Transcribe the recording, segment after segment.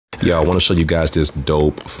Yeah, I want to show you guys this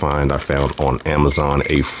dope find I found on Amazon,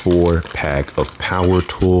 a 4-pack of power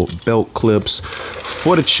tool belt clips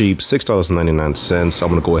for the cheap, $6.99. I'm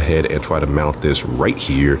going to go ahead and try to mount this right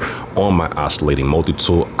here on my oscillating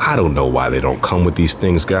multi-tool. I don't know why they don't come with these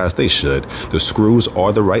things, guys. They should. The screws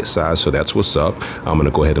are the right size, so that's what's up. I'm going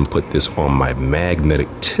to go ahead and put this on my magnetic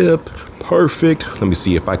tip. Perfect. Let me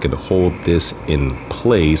see if I can hold this in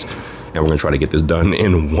place, and we're going to try to get this done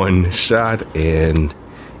in one shot. And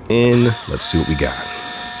let's see what we got.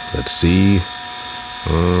 Let's see.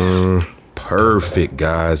 Perfect,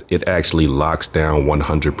 guys. It actually locks down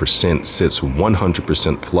 100%, sits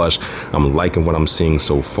 100% flush. I'm liking what I'm seeing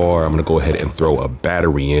so far. I'm gonna go ahead and throw a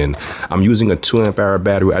battery in. I'm using a 2-amp-hour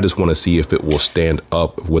battery. I just want to see if it will stand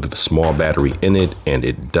up with the small battery in it, and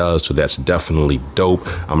it does, so that's definitely dope.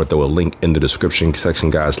 I'm gonna throw a link in the description section,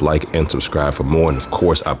 guys. Like and subscribe for more, and of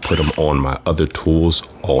course I put them on my other tools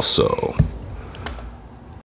also.